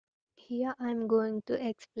Here I'm going to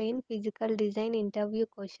explain physical design interview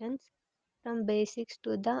questions from basics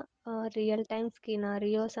to the real-time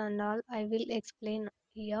scenarios and all. I will explain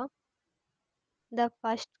here. The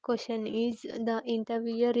first question is the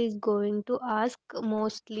interviewer is going to ask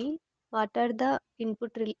mostly what are the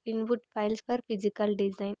input files for physical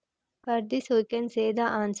design. For this we can say the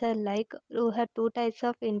answer like we have two types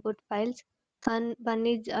of input files. One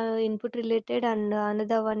is input related and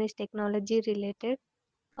another one is technology related.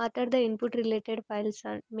 What are the input related files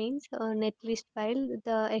means netlist file.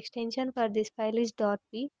 The extension for this file is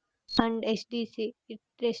 .p and SDC.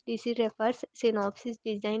 SDC refers synopsis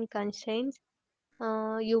design constraints.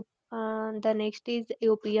 The next is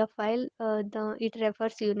UPF file. It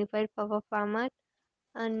refers unified power format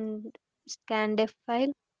and scanf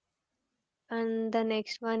file. And the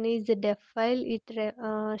next one is the def file.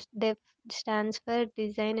 Def stands for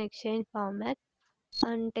design exchange format.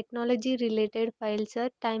 And technology related files are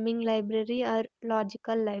timing library or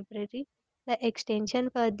logical library. The extension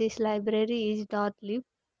for this library is .lib.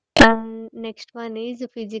 And next one is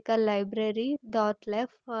physical library .lef.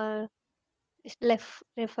 Lef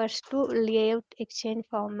refers to layout exchange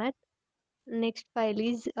format. Next file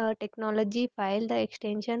is technology file. The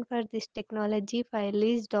extension for this technology file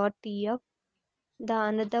is .tf. The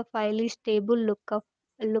another file is table lookup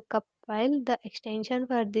file. The extension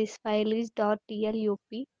for this file is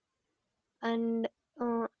 .tlup. And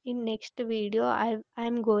in next video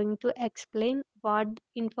I'm going to explain what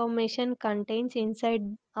information contains inside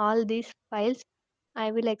all these files.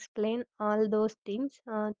 I will explain all those things.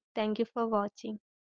 Thank you for watching.